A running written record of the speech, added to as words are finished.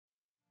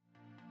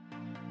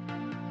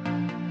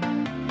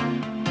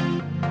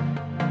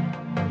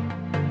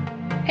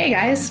Hey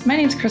guys, my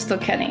name's Crystal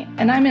Kenny,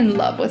 and I'm in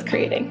love with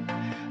creating.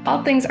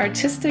 All things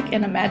artistic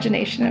and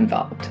imagination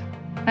involved.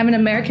 I'm an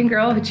American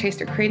girl who chased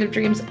her creative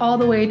dreams all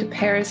the way to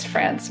Paris,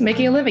 France,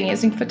 making a living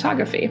using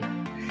photography.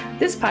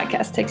 This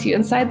podcast takes you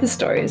inside the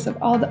stories of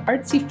all the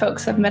artsy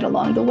folks I've met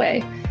along the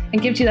way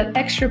and gives you that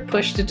extra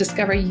push to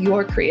discover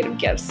your creative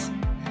gifts.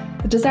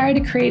 The desire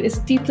to create is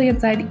deeply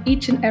inside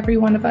each and every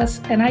one of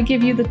us, and I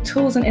give you the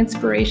tools and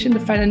inspiration to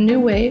find a new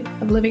way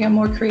of living a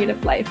more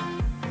creative life.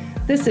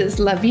 This is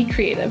La Vie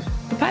Creative,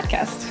 the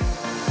podcast.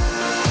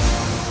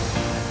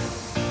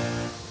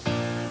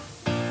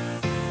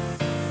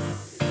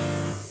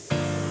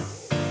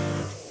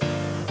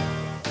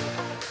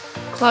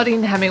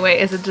 Claudine Hemingway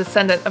is a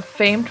descendant of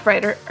famed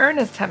writer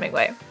Ernest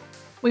Hemingway.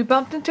 We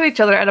bumped into each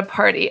other at a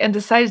party and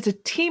decided to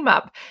team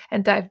up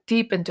and dive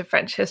deep into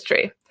French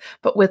history,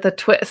 but with a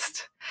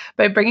twist,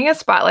 by bringing a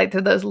spotlight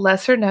to those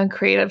lesser-known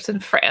creatives in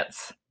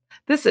France.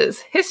 This is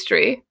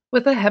History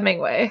with a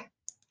Hemingway.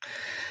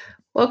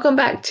 Welcome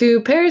back to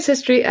Paris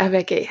History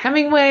Avec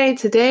Hemingway.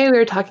 Today we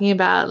are talking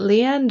about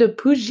Liane de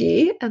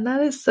Pougy, and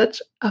that is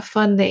such a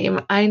fun name.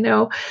 I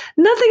know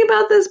nothing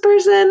about this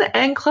person,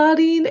 and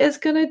Claudine is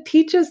going to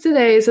teach us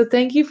today. So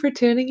thank you for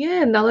tuning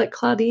in. I'll let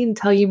Claudine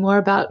tell you more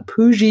about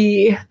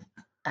Pougy.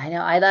 I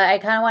know. I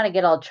kind of want to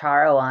get all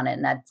Charo on it,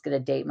 and that's going to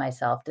date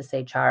myself to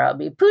say Charo. It'll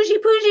be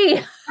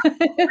Pougy.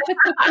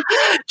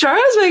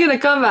 Charo's making a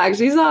comeback.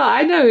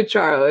 I know who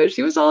Charo is.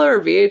 She was all over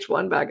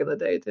VH1 back in the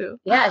day, too.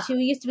 Yeah, she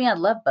used to be on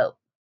Love Boat.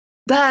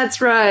 That's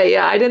right.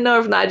 Yeah, I didn't know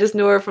her from that. I just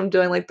knew her from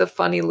doing like the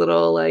funny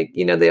little, like,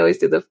 you know, they always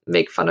do the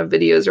make fun of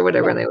videos or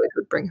whatever, and they always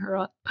would bring her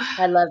on.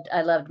 I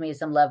loved me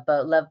some Love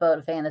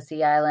Boat,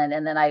 Fantasy Island,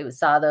 and then I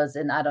saw those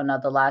in, I don't know,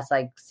 the last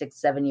like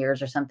 6-7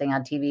 years or something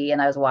on TV,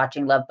 and I was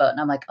watching Love Boat,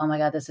 and I'm like, oh my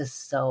God, this is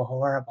so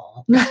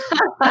horrible.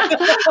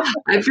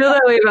 I feel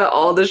that way about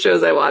all the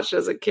shows I watched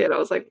as a kid. I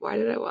was like, why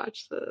did I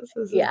watch this?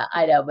 Yeah,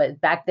 I know,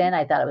 but back then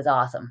I thought it was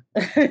awesome.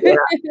 Yeah,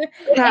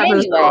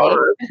 anyway,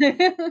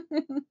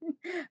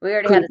 we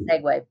already had a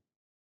segue.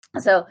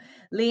 So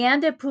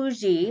Liane de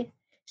Pougy,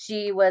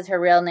 her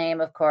real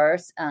name, of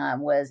course,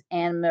 was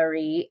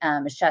Anne-Marie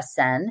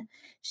Chassagne.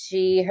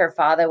 Her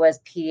father was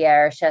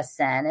Pierre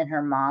Chassagne, and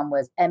her mom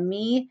was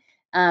Aimée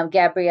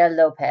Gabrielle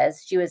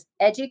Lopez. She was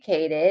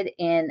educated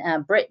in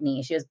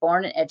Brittany. She was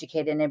born and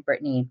educated in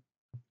Brittany.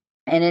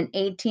 And in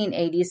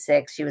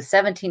 1886, she was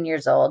 17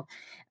 years old.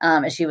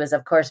 She was,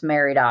 of course,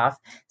 married off.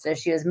 So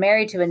she was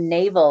married to a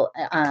naval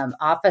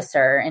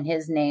officer, and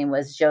his name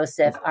was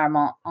Joseph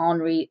Armand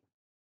Henri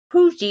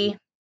Pougy.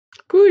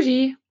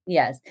 Pougy.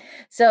 Yes.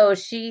 So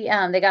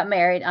they got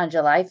married on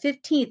July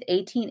 15th,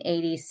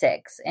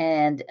 1886.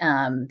 And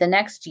the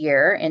next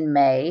year in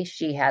May,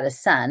 she had a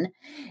son,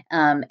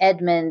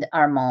 Edmond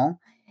Armand.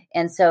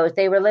 And so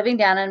they were living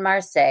down in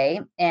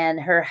Marseille, and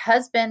her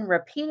husband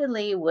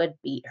repeatedly would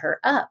beat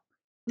her up.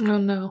 Oh,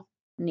 no.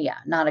 Yeah,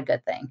 not a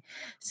good thing.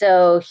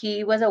 So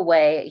he was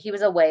away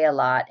a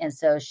lot. And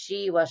so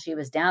while she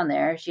was down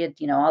there, she had,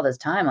 all this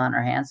time on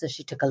her hands. So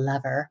she took a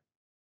lover.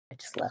 I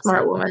just love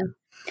smart woman.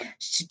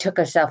 She took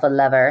herself a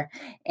lover,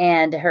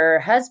 and her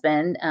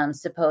husband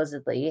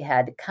supposedly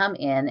had come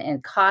in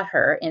and caught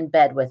her in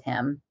bed with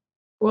him.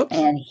 Whoops.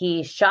 And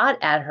he shot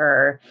at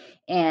her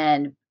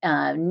and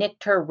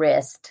nicked her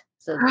wrist.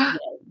 So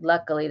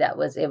luckily it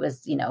was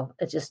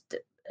just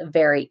a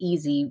very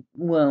easy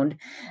wound.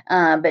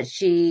 But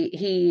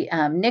he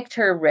nicked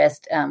her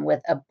wrist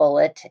with a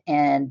bullet,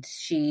 and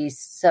she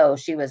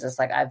was just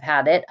like, I've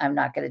had it. I'm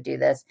not going to do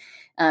this.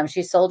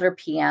 She sold her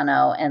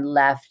piano and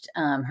left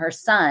her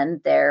son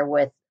there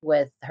with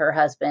her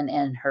husband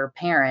and her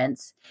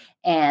parents,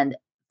 and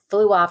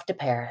flew off to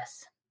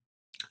Paris.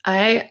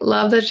 I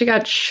love that she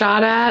got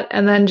shot at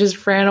and then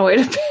just ran away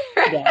to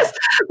Paris. Yes.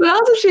 But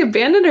also she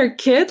abandoned her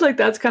kid. Like,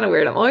 that's kind of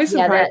weird. I'm always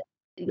surprised.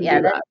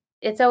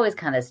 It's always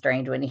kind of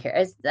strange when you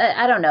hear.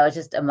 I don't know. It's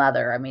just a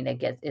mother. I mean,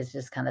 it's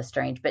just kind of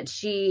strange. But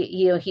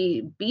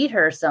he beat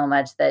her so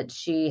much that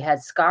she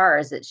had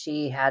scars that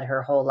she had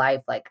her whole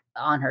life, like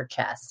on her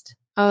chest.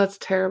 Oh, that's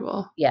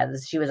terrible. Yeah,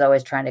 she was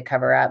always trying to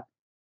cover up.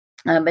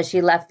 But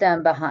she left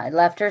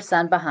her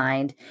son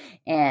behind,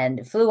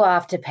 and flew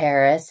off to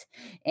Paris,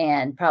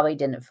 and probably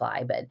didn't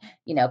fly, but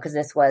because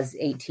this was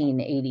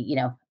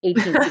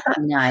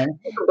 1869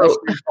 when she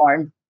was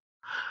born.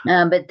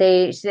 But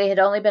they had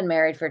only been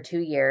married for 2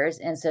 years,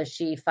 and so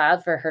she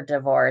filed for her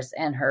divorce,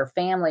 and her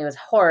family was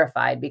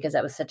horrified because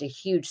that was such a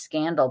huge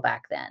scandal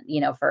back then.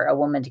 For a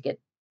woman to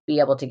be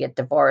able to get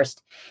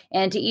divorced,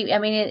 and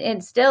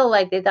it's still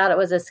like they thought it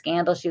was a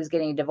scandal she was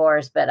getting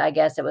divorced, but I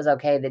guess it was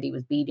okay that he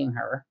was beating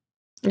her.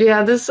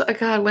 Yeah,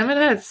 women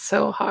had it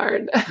so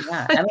hard.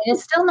 Yeah,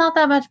 it's still not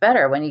that much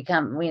better when you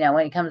come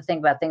to think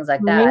about things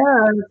like that.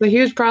 Yeah, it's a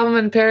huge problem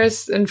in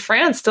Paris and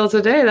France still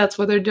today. That's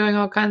why they're doing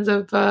all kinds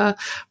of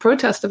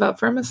protests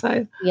about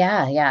femicide.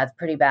 Yeah, it's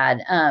pretty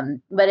bad.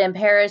 But in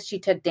Paris, she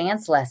took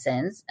dance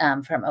lessons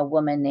from a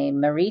woman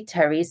named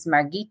Marie-Thérèse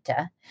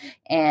Margita.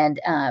 And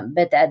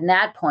but at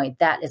that point,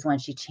 that is when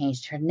she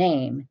changed her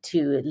name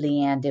to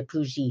Liane de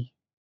Pougy.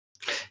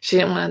 She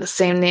didn't want the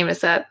same name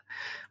as that.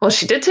 Well,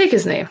 she did take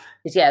his name.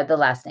 Yeah, the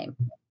last name.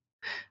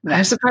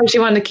 I'm surprised she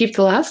wanted to keep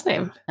the last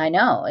name. I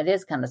know, it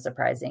is kind of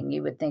surprising.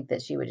 You would think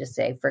that she would just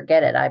say,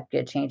 forget it, I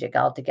could change it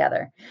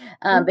altogether.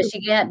 But she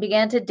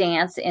began to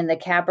dance in the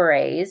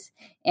cabarets,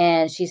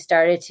 and she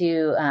started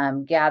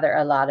to gather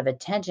a lot of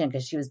attention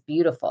because she was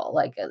beautiful.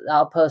 Like,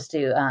 I'll post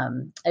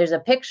there's a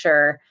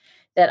picture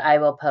that I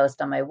will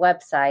post on my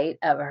website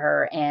of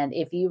her. And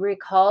if you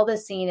recall the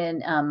scene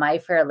in My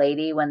Fair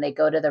Lady, when they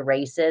go to the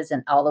races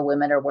and all the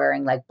women are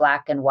wearing like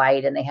black and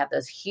white and they have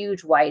those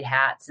huge white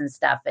hats and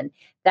stuff. And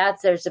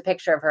there's a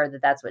picture of her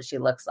that's what she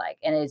looks like.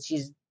 And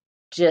she's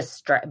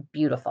just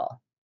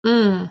beautiful.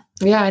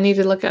 Yeah, I need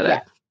to look at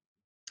it.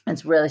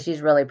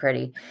 She's really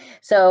pretty.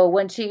 So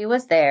when she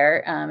was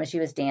there, she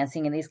was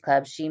dancing in these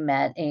clubs, she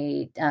met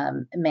a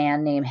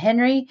man named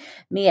Henry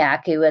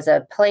Miak, who was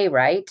a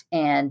playwright,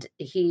 and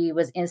he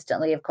was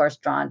instantly, of course,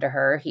 drawn to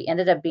her. He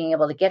ended up being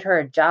able to get her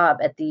a job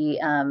at the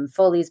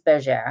Folies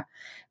Bergère,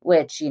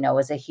 which,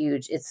 was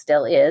it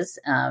still is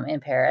in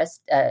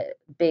Paris,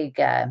 big,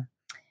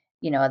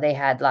 they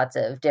had lots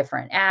of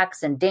different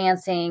acts and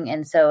dancing.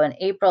 And so in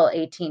April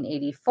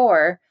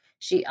 1884,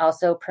 she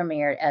also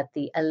premiered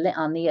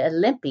on the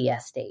Olympia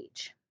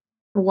stage.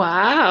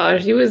 Wow,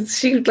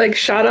 she like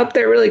shot up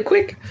there really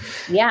quick.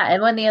 Yeah,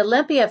 and when the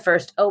Olympia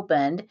first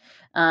opened,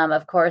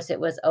 of course, it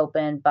was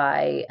opened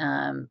by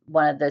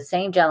one of the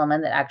same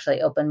gentlemen that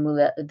actually opened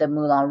the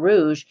Moulin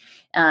Rouge.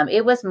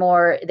 It was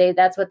more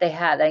that's what they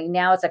had.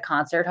 Now it's a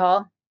concert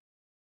hall.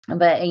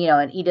 But,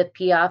 and Edith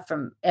Piaf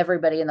from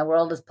everybody in the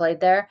world has played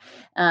there.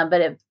 But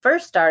it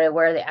first started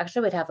where they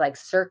actually would have like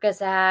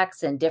circus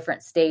acts and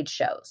different stage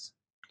shows.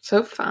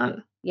 So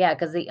fun. Yeah,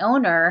 because the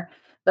owner,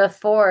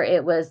 before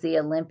it was the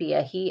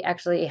Olympia, he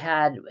actually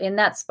had, in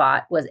that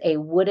spot, was a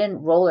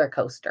wooden roller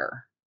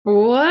coaster.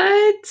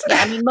 What?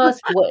 Yeah,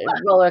 most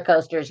roller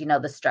coasters,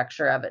 the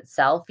structure of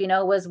itself,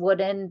 was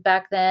wooden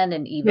back then,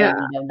 and even,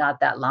 not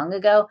that long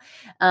ago.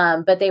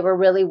 But they were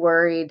really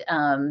worried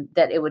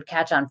that it would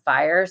catch on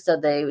fire. So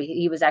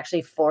he was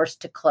actually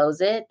forced to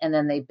close it, and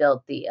then they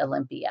built the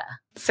Olympia.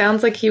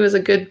 Sounds like he was a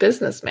good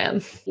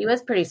businessman. He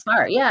was pretty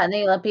smart. Yeah, and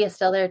the Olympia is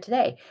still there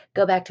today.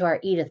 Go back to our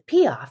Edith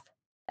Piaf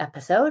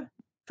episode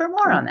for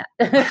more on that.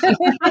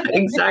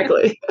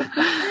 Exactly.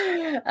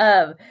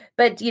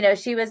 But,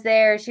 she was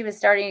there. She was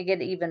starting to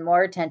get even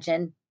more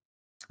attention.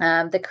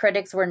 The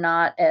critics were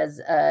not as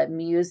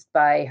amused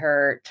by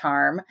her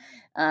charm.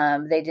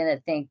 They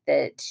didn't think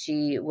that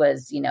she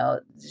was,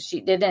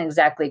 she didn't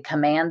exactly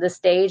command the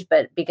stage,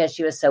 but because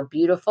she was so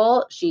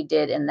beautiful, she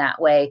did in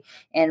that way.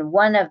 And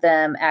one of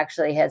them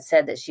actually had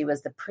said that she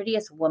was the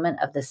prettiest woman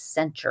of the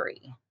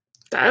century.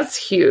 That's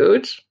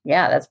huge.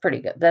 Yeah, that's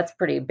pretty good. That's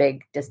pretty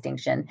big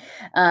distinction.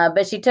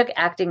 But she took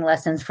acting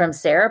lessons from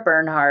Sarah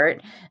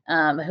Bernhardt,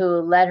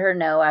 who let her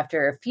know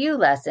after a few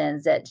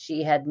lessons that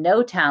she had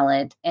no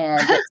talent,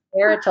 and that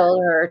Sarah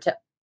told her to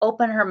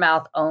open her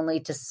mouth only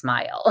to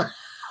smile.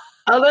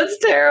 Oh, that's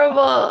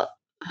terrible.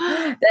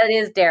 That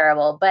is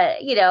terrible. But,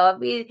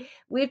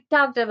 we've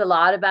talked a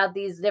lot about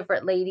these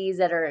different ladies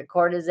that are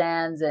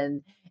courtesans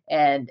and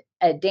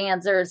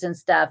dancers and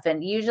stuff.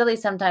 And usually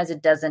sometimes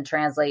it doesn't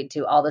translate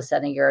to all of a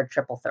sudden you're a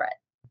triple threat.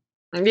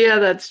 Yeah,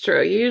 that's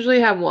true. You usually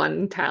have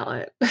one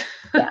talent.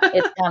 Yeah,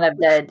 it's kind of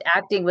the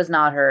acting was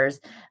not hers.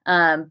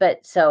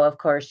 But so, of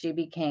course, she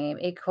became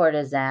a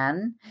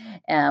courtesan,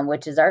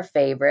 which is our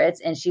favorites.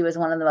 And she was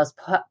one of the most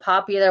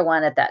popular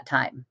one at that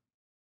time.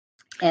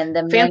 And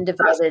the men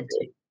devoted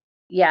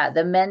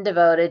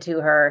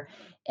to her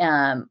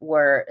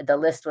the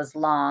list was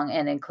long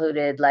and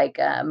included like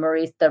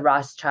Maurice the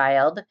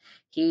Rothschild.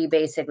 He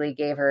basically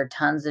gave her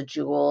tons of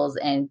jewels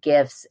and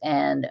gifts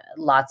and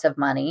lots of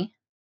money.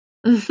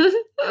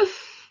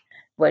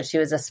 Which she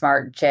was a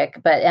smart chick.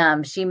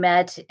 But she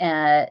met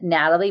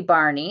Natalie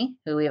Barney,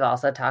 who we've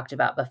also talked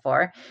about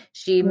before.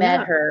 She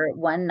met her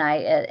one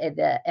night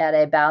at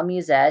a bal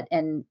musette,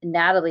 and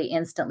Natalie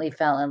instantly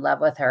fell in love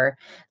with her.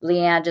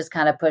 Liane just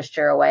kind of pushed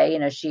her away.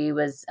 she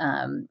was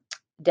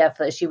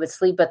definitely, she would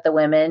sleep with the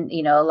women,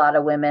 a lot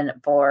of women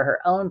for her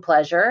own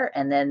pleasure.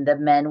 And then the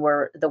men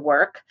were the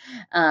work.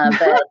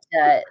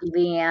 But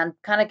Liane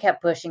kind of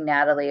kept pushing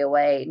Natalie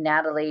away.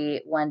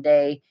 Natalie one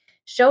day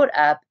showed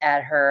up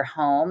at her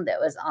home that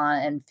was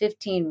in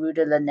 15 Rue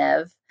de la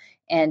Neve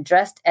and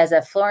dressed as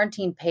a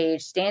Florentine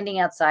page, standing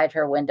outside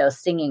her window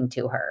singing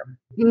to her.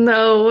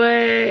 No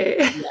way.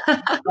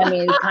 Yeah.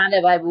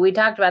 We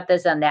talked about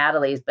this on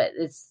Natalie's, but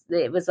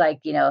it was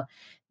like,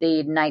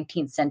 the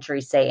 19th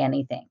century Say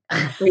Anything.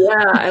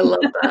 Yeah, I love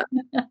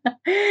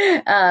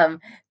that.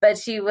 But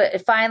she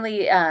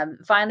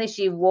finally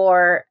she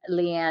wore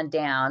Liane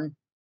down,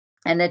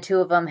 and the two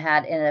of them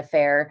had an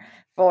affair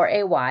for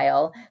a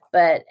while.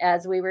 But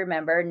as we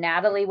remember,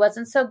 Natalie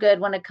wasn't so good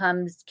when it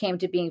came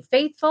to being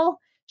faithful.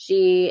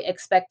 She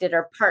expected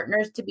her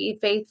partners to be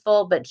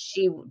faithful, but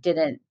she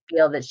didn't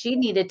feel that she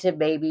needed to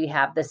maybe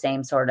have the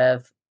same sort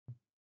of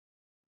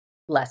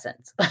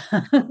lessons.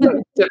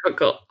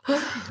 Difficult.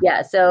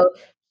 Yeah. So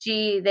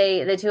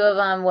The two of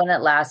them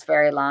wouldn't last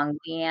very long.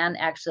 Liane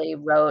actually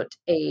wrote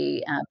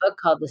a book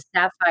called The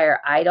Sapphire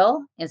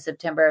Idol in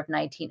September of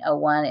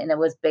 1901, and it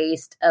was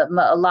based a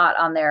lot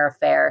on their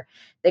affair.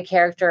 The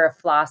character of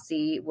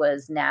Flossie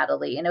was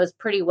Natalie, and it was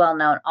pretty well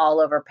known all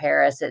over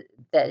Paris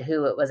that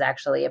who it was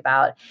actually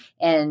about,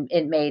 and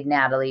it made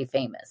Natalie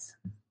famous.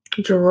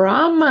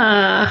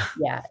 Drama.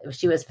 Yeah,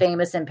 she was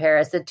famous in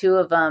Paris. The two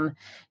of them,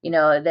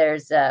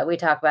 there's we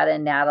talk about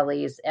in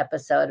Natalie's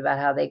episode about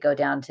how they go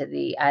down to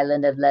the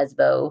island of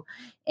Lesbos,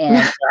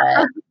 and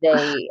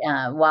they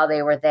while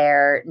they were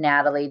there,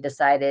 Natalie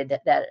decided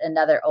that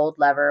another old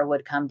lover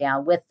would come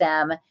down with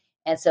them,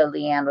 and so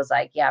Liane was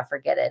like, "Yeah,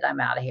 forget it, I'm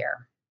out of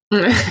here."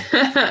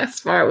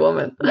 Smart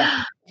woman.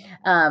 Yeah.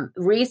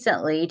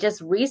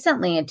 Just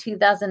recently in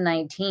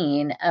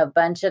 2019, a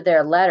bunch of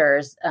their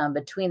letters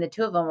between the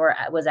two of them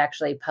was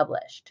actually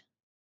published.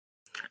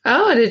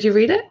 Oh, did you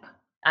read it?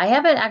 I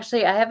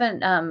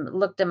haven't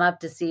looked them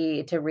up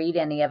to read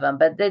any of them,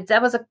 but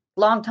that was a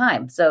long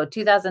time. So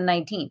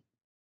 2019.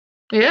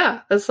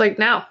 Yeah, it's like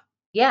now.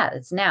 Yeah,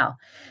 it's now.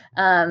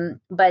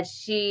 But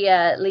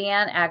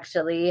Liane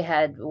actually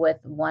had with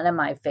one of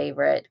my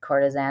favorite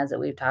courtesans that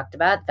we've talked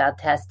about,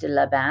 Valtesse de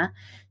Labin.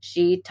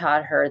 She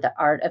taught her the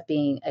art of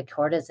being a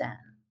courtesan.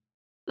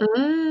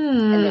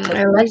 And it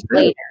was much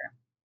later.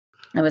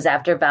 It was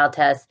after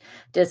Valtesse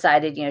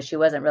decided, she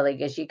wasn't really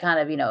good. She kind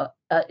of,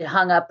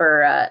 hung up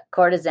her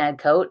courtesan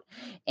coat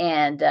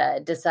and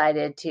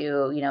decided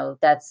to,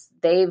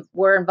 they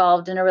were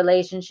involved in a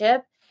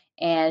relationship.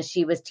 And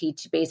she was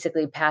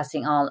basically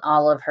passing on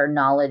all of her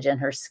knowledge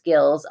and her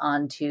skills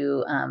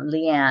onto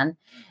Liane.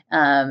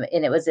 And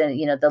it was in,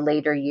 the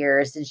later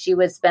years. And she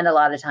would spend a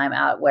lot of time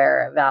out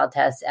where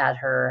Valtesse at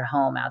her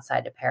home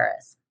outside of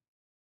Paris.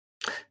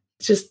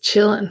 Just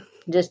chilling.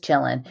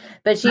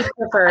 But she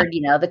preferred,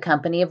 the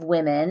company of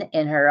women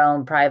in her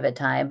own private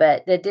time.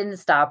 But it didn't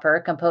stop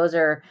her.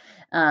 Composer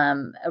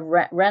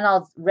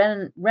Reynold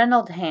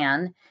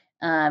Hahn,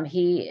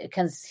 he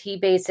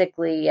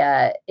basically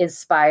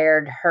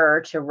inspired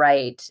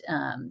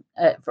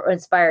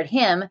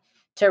him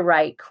to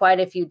write quite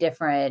a few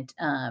different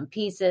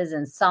pieces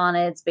and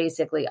sonnets,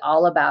 basically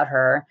all about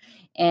her.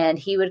 And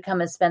he would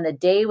come and spend the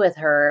day with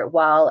her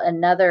while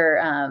another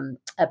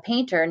a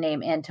painter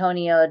named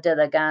Antonio de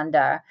la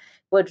Ganda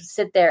would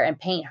sit there and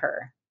paint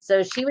her.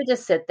 So she would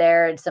just sit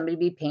there and somebody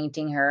be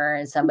painting her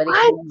and somebody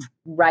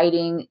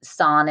writing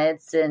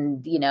sonnets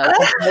and,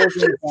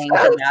 composing things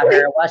about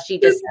her while she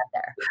just sat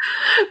there.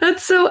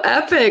 That's so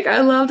epic.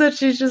 I love that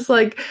she's just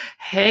like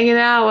hanging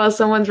out while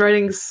someone's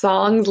writing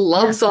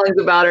love songs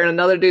about her, and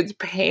another dude's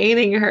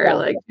painting her. Yeah.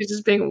 Like she's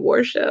just being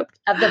worshipped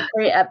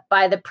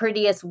by the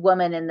prettiest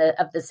woman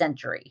of the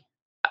century.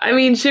 I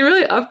mean, she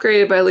really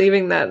upgraded by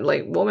leaving that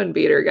like woman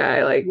beater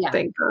guy. Like,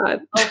 thank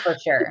God. Oh, for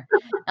sure.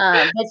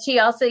 But she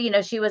also,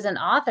 she was an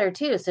author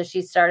too. So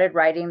she started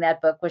writing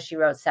that book where she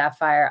wrote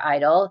Sapphire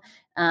Idol.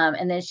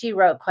 And then she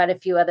wrote quite a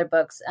few other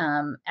books.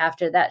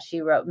 After that,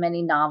 she wrote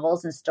many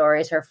novels and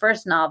stories. Her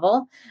first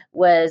novel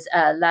was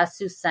La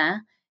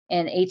Susan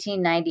in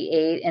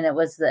 1898, and it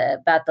was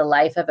about the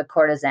life of a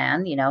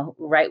courtesan,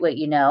 write what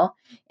you know.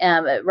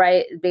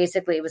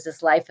 Basically, it was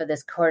this life of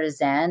this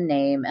courtesan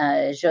named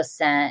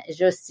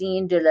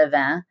Josine de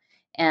Levin,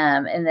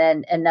 and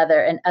then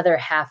other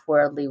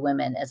half-worldly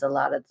women, as a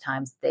lot of the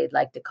times they'd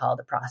like to call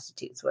the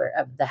prostitutes, were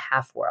of the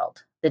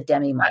half-world, the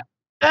demi-monde.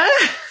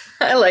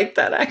 I like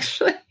that,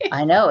 actually.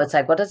 I know. It's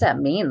like, what does that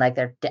mean? Like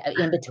they're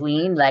in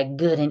between, like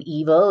good and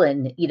evil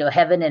and,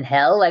 heaven and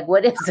hell? Like,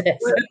 what is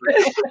this?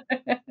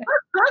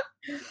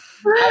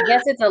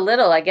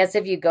 I guess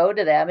if you go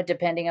to them,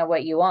 depending on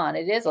what you want,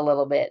 it is a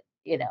little bit,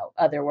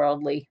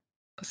 otherworldly.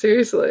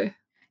 Seriously.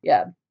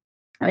 Yeah.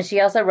 I mean, she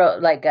also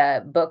wrote like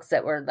books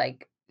that were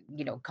like,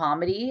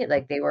 comedy,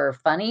 like they were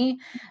funny.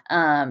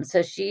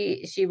 So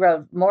she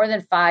wrote more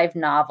than 5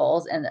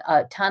 novels and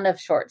a ton of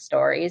short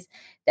stories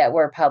that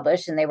were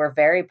published, and they were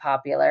very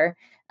popular.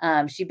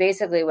 She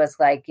basically was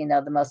like,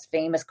 the most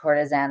famous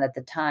courtesan at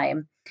the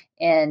time.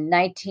 In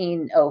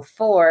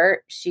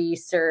 1904, she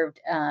served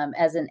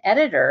as an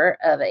editor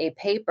of a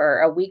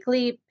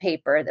weekly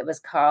paper that was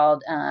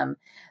called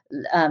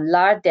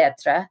L'Art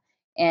d'Être,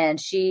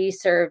 and she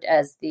served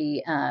as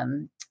the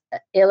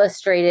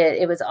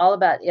illustrated. It was all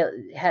about,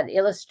 it had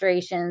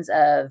illustrations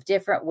of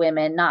different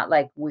women, not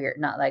like we're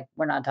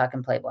not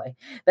talking Playboy,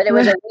 but it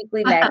was a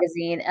weekly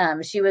magazine.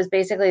 She was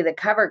basically the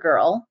cover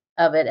girl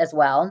of it as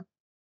well.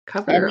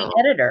 The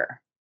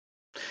editor.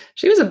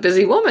 She was a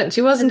busy woman.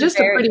 She wasn't just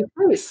a pretty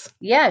face.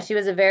 Yeah, she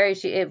was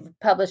it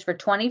published for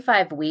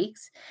 25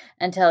 weeks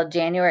until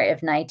January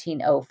of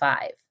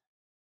 1905.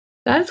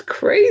 That's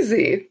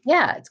crazy.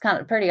 Yeah, it's kind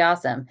of pretty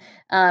awesome.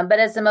 But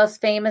as the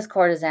most famous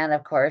courtesan,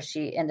 of course,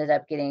 she ended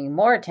up getting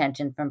more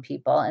attention from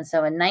people. And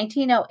so in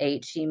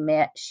 1908,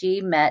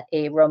 she met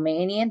a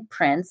Romanian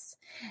prince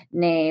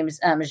named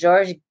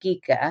George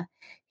Ghica.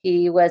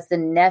 He was the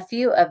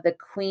nephew of the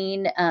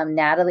Queen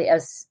Natalie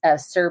of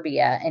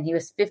Serbia, and he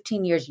was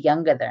 15 years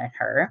younger than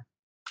her.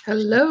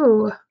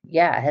 Hello.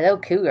 Yeah, hello,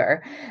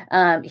 cougar.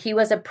 He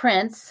was a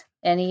prince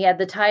and he had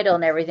the title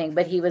and everything,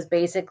 but he was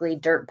basically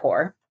dirt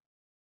poor.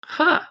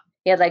 Huh.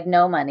 He had like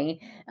no money.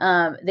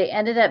 They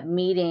ended up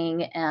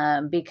meeting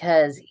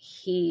because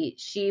she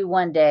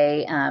one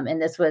day,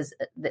 and this was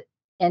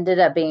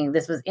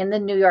this was in the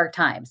New York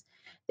Times.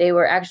 They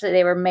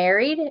were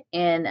married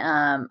in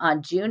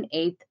on June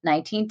 8th,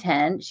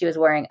 1910. She was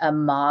wearing a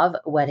mauve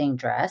wedding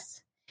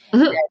dress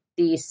at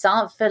the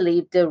Saint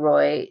Philippe de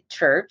Roy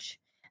Church.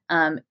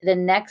 The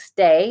next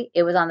day,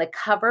 it was on the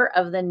cover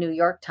of the New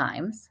York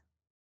Times.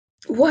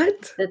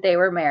 What? That they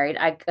were married.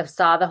 I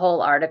saw the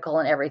whole article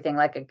and everything.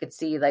 Like I could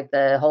see like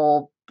the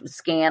whole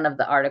scan of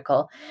the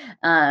article.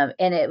 And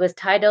it was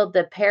titled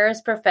 "The Paris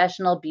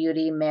Professional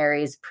Beauty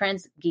Marries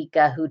Prince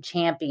Gika Who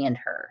Championed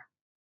Her."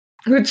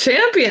 Who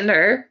championed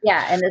her?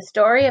 Yeah. And the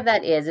story of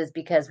that is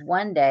because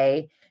one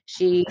day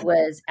she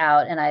was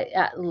out, and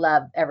I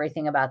love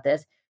everything about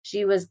this.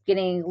 She was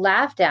getting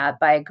laughed at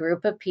by a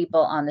group of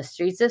people on the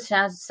streets of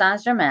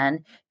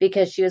Saint-Germain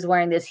because she was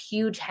wearing this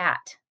huge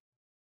hat.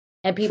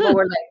 And people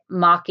were like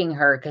mocking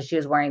her because she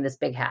was wearing this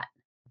big hat.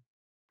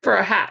 For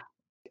a hat.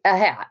 A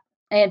hat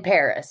in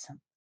Paris,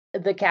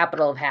 the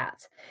capital of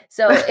hats.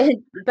 So,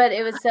 but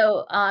it was so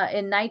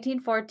in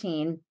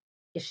 1914,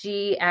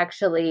 she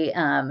actually,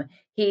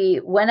 he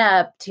went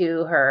up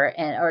to her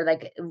or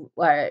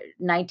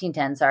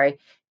 1910, sorry.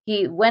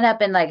 He went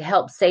up and like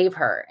helped save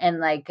her. And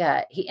like,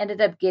 he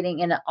ended up getting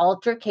in an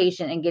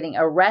altercation and getting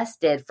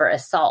arrested for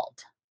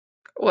assault.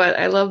 What?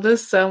 I love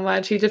this so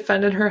much. He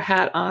defended her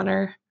hat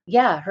honor.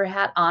 Yeah, her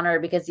hat honor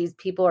because these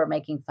people were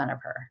making fun of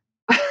her.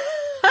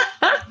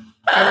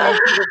 And then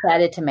she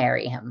decided to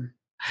marry him.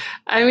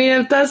 I mean,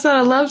 if that's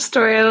not a love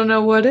story, I don't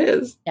know what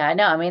is. Yeah, I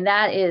know. I mean,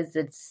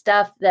 it's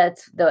stuff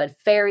that's the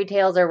fairy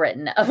tales are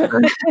written of.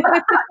 Don't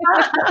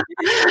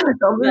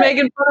be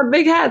making fun of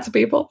big hats,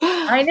 people.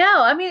 I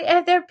know. I mean,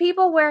 if there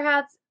people wear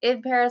hats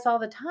in Paris all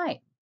the time.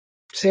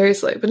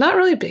 Seriously, but not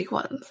really big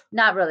ones.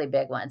 Not really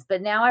big ones.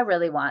 But now I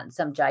really want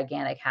some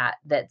gigantic hat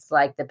that's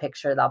like the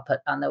picture they'll put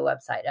on the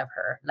website of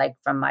her, like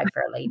from My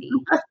Fair Lady.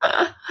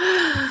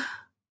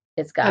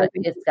 It's got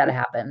to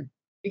happen.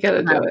 You got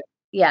to do it.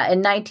 Yeah. In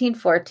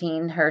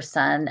 1914, her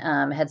son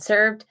had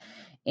served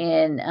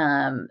in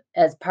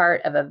as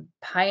part of a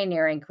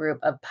pioneering group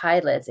of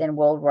pilots in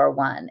World War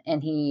I,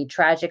 and he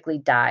tragically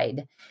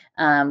died,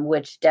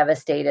 which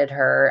devastated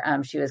her.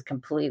 She was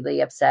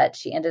completely upset.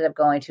 She ended up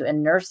going to a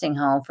nursing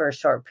home for a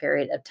short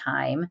period of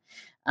time.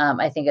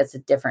 I think it's a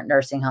different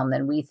nursing home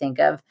than we think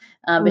of,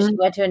 but she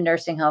went to a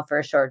nursing home for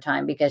a short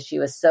time because she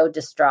was so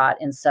distraught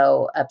and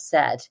so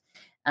upset.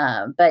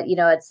 But you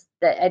know,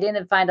 I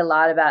didn't find a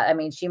lot about, I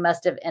mean, she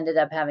must have ended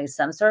up having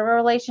some sort of a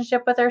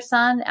relationship with her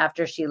son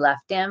after she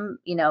left him,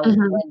 you know,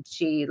 when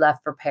she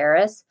left for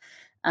Paris.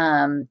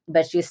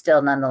 But she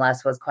still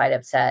nonetheless was quite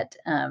upset.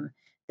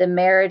 The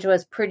marriage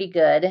was pretty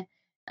good,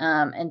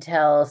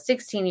 until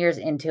 16 years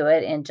into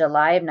it. In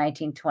July of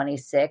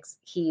 1926,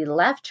 he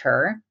left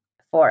her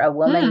for a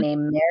woman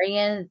named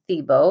Marianne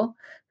Thibault,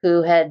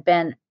 who had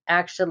been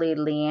actually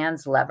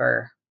Liane's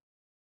lover.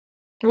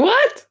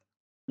 What?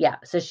 Yeah.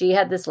 So she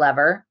had this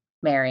lover,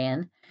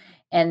 Marion,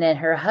 and then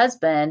her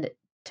husband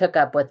took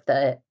up with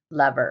the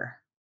lover.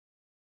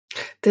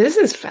 This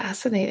is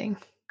fascinating.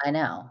 I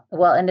know.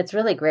 Well, and it's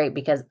really great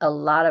because a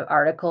lot of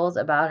articles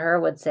about her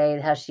would say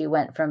how she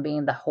went from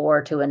being the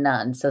whore to a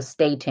nun. So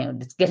stay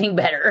tuned. It's getting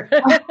better.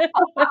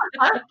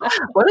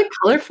 What a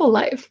colorful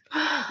life.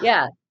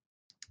 Yeah.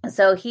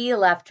 So he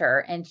left her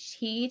and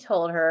he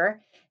told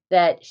her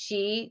that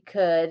she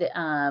could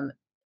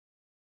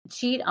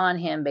cheat on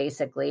him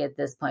basically at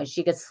this point.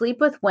 She could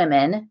sleep with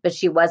women, but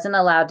she wasn't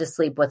allowed to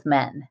sleep with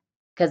men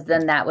because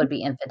then that would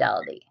be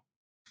infidelity.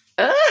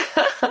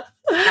 After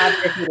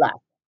he left.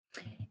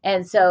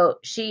 And so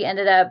she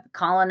ended up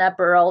calling up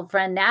her old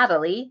friend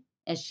Natalie,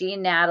 and she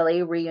and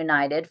Natalie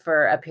reunited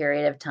for a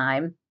period of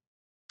time.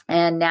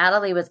 And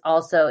Natalie was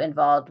also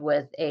involved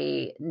with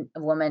a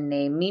woman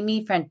named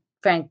Mimi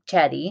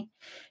Franchetti.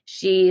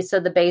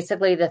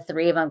 Basically the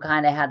three of them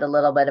kind of had a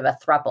little bit of a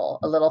throuple,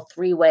 a little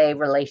three-way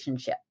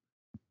relationship.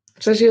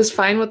 So she was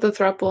fine with the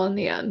throuple in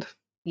the end.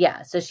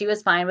 Yeah, so she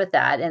was fine with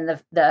that. And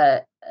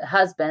the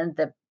husband,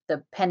 the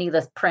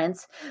penniless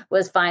prince,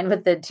 was fine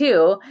with it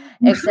too,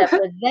 except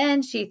for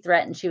then she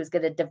threatened she was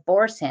going to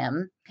divorce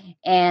him.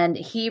 And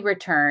he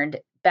returned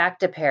back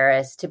to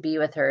Paris to be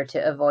with her to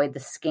avoid the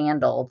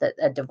scandal that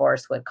a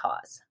divorce would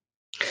cause.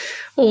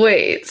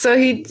 Wait, so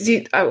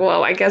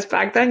well, I guess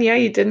back then, yeah,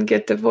 you didn't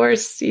get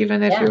divorced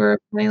even if you were a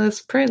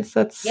penniless prince.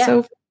 That's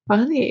so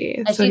funny.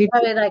 And so she's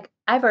probably like,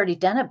 I've already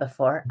done it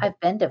before. I've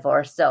been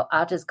divorced, so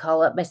I'll just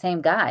call up my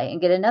same guy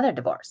and get another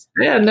divorce.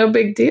 Yeah, no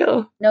big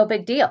deal. No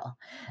big deal.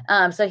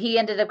 So he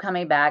ended up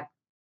coming back.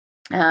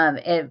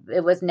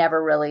 It was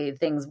never really,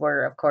 things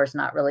were, of course,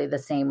 not really the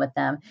same with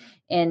them.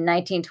 In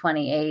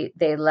 1928,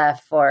 they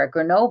left for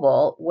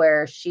Grenoble,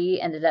 where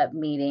she ended up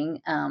meeting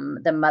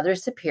the Mother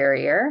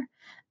Superior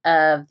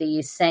of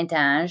the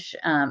Saint-Ange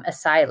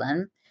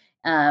Asylum.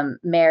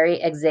 Mary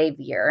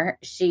Xavier.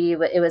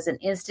 It was an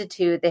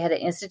institute. They had an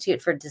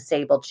institute for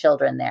disabled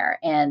children there,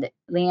 and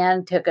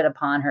Liane took it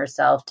upon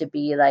herself to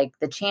be like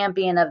the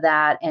champion of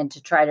that and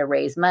to try to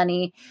raise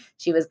money.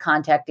 She was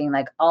contacting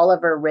like all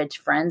of her rich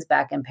friends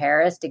back in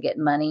Paris to get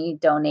money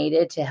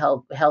donated to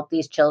help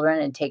these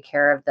children and take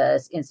care of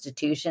the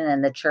institution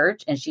and the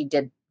church, and she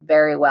did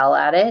very well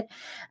at it.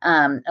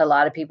 A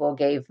lot of people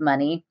gave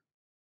money.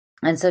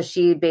 And so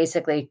she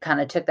basically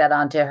kind of took that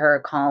onto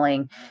her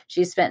calling.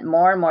 She spent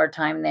more and more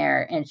time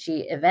there, and she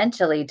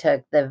eventually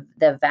took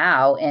the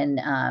vow in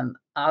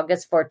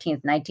August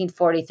 14th,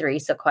 1943,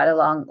 so quite a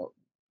long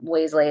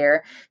ways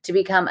later, to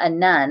become a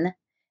nun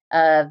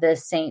of the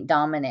Saint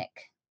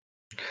Dominic.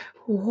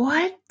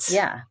 What?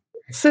 Yeah.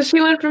 So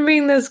she went from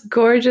being this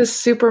gorgeous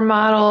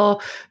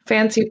supermodel,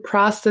 fancy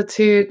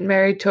prostitute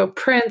married to a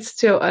prince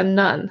to a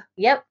nun.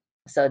 Yep.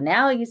 So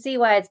now you see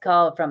why it's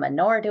called from a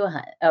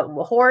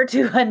whore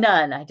to a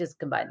nun. I just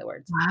combined the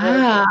words.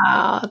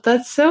 Wow,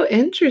 that's so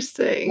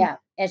interesting. Yeah.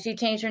 And she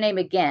changed her name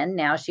again.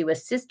 Now she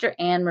was Sister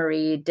Anne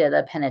Marie de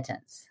la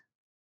Penitence.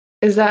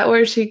 Is that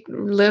where she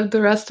lived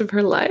the rest of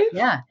her life?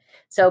 Yeah.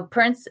 So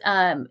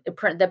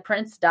the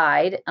prince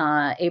died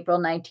April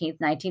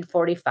 19th,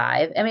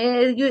 1945. I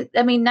mean,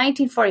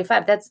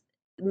 1945, that's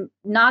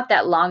not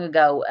that long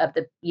ago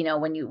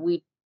when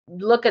we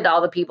look at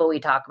all the people we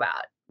talk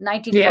about.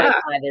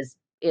 1945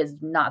 is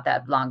not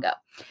that long ago.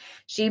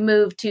 She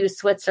moved to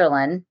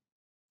Switzerland.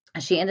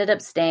 She ended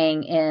up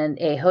staying in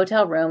a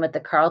hotel room at the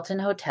Carlton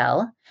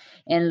Hotel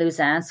in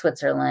Lausanne,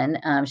 Switzerland.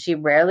 She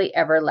rarely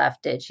ever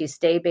left it. She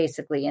stayed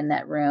basically in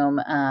that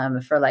room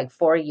for like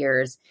 4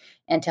 years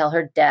until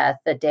her death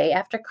the day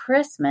after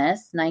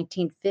Christmas,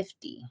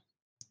 1950.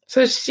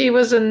 So she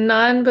was a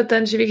nun, but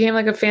then she became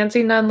like a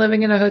fancy nun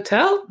living in a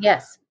hotel?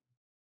 Yes.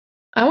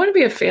 I want to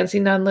be a fancy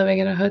nun living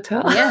in a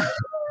hotel. Yeah.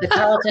 The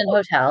Carlton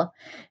Hotel.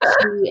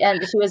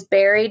 She was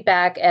buried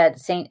back at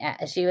St.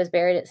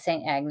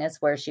 Agnes,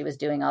 where she was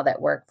doing all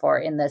that work for,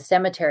 in the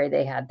cemetery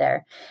they had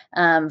there.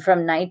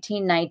 From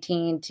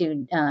 1919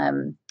 to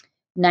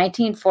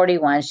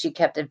 1941, she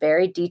kept a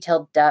very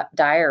detailed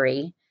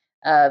diary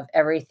of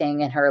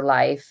everything in her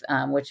life,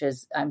 which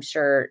is, I'm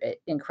sure,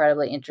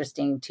 incredibly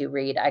interesting to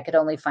read. I could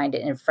only find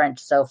it in French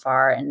so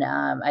far, and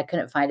I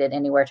couldn't find it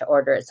anywhere to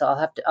order it. So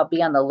I'll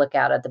be on the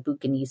lookout at the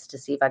bouquiniste to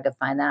see if I could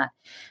find that.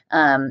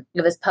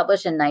 It was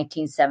published in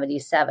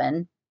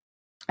 1977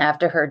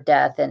 after her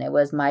death, and it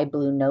was My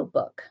Blue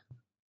Notebook.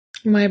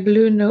 My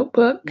Blue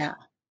Notebook? Yeah.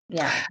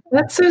 Yeah.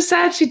 That's so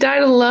sad. She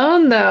died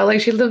alone, though. Like,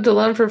 she lived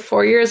alone for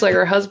 4 years, like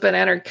her husband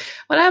and her.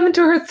 What happened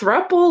to her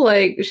throuple?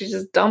 Like, she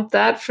just dumped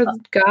that for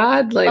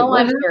God? Like,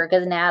 I'm sure,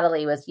 because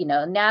Natalie would,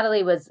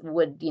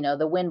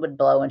 the wind would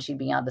blow and she'd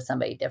be on to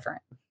somebody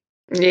different.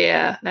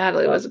 Yeah.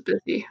 Natalie was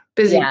busy.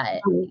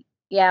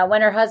 Yeah.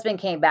 When her husband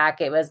came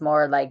back, it was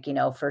more like,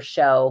 for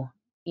show,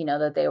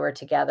 that they were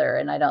together.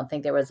 And I don't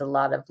think there was a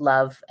lot of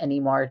love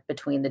anymore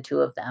between the two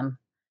of them.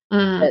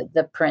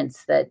 The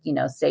prince that,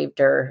 saved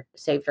her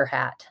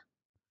hat.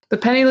 The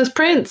penniless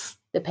prince.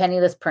 The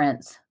penniless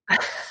prince.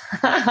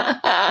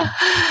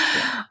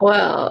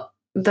 Well,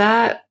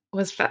 that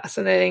was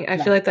fascinating. I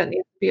feel like that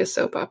needs to be a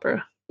soap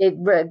opera.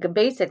 It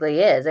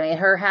basically is. I mean,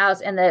 her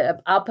house, and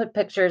I'll put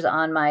pictures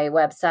on my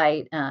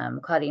website,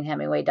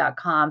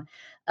 ClaudineHemingway.com,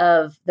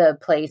 of the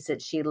place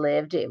that she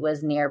lived. It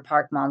was near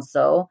Parc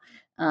Monceau.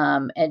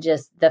 And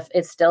just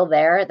it's still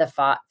there. The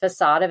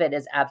facade of it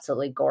is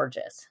absolutely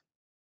gorgeous.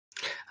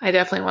 I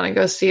definitely want to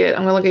go see it.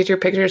 I'm going to look at your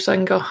pictures so I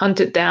can go hunt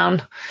it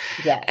down.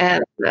 Yes.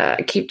 And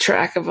keep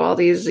track of all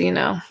these,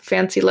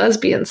 fancy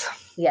lesbians.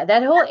 Yeah,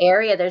 that whole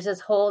area, there's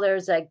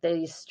like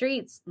these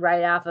streets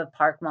right off of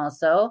Parc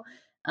Monceau,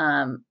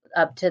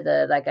 up to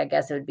the, I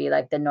guess it would be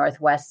like the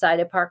northwest side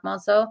of Parc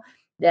Monceau,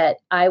 that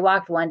I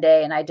walked one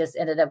day and I just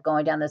ended up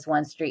going down this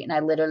one street, and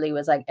I literally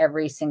was like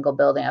every single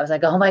building. I was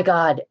like, oh my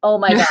God.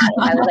 And I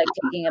was like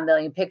taking a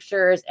million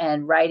pictures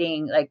and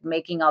writing, like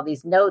making all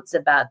these notes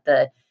about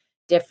the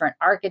different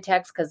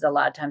architects, because a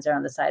lot of times they're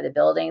on the side of the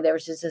building. There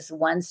was just this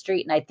one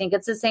street, and I think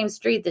it's the same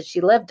street that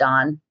she lived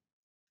on,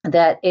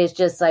 that is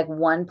just like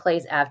one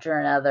place after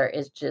another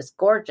is just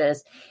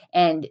gorgeous.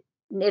 And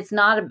it's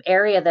not an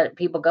area that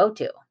people go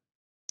to.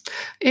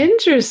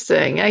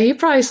 Interesting. Yeah, you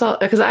probably saw,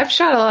 because I've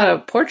shot a lot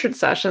of portrait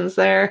sessions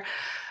there,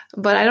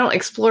 but I don't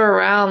explore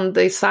around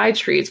the side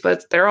streets,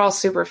 but they're all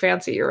super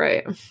fancy. You're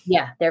right.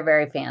 Yeah, they're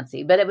very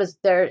fancy. But it was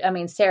there. I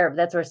mean,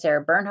 that's where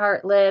Sarah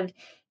Bernhardt lived.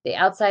 The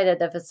outside of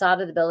the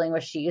facade of the building where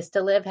she used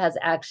to live has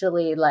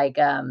actually like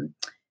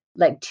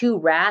two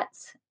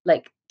rats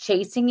like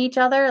chasing each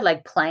other,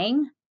 like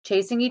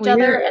chasing each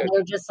other, and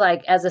they're just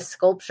like as a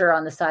sculpture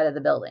on the side of the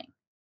building.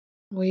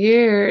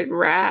 Weird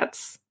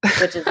rats.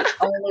 Which is the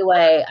only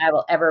way I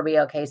will ever be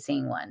okay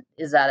seing one,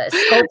 is that a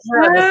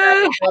sculpture on the side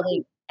of the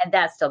building, and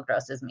that still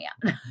grosses me out.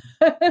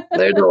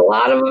 There's a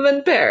lot of them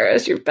in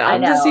Paris. You're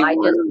bound to see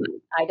one.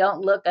 I don't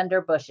look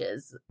under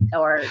bushes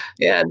or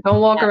don't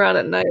walk around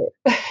at night.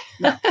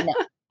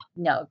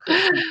 No.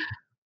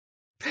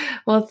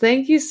 Well,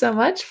 thank you so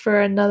much for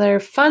another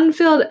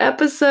fun-filled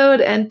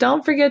episode. And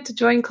don't forget to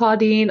join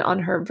Claudine on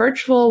her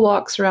virtual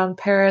walks around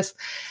Paris.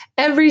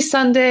 Every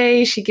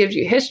Sunday, she gives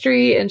you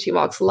history and she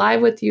walks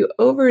live with you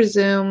over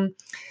Zoom.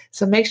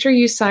 So make sure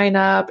you sign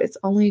up. It's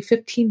only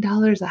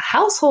 $15 a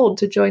household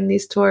to join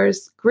these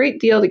tours.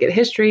 Great deal to get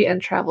history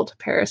and travel to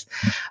Paris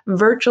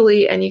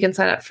virtually. And you can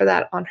sign up for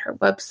that on her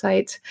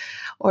website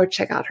or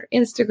check out her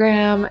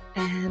Instagram.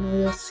 And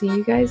we'll see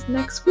you guys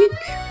next week.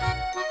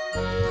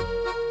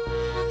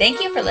 Thank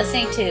you for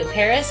listening to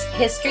Paris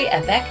History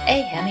Avec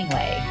a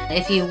Hemingway.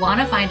 If you want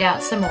to find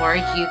out some more,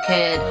 you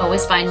could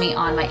always find me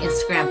on my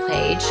Instagram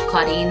page,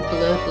 Claudine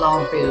Bleu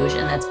Blanc Rouge,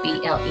 and that's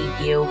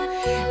BLEU,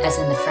 as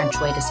in the French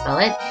way to spell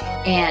it.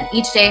 And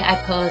each day I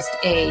post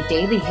a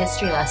daily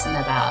history lesson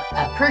about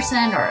a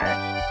person or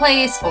a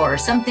place or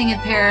something in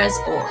Paris,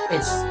 or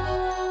it's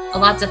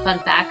lots of fun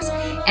facts.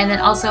 And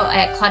then also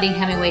at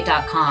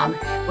ClaudineHemingway.com,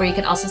 where you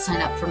can also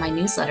sign up for my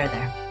newsletter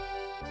there.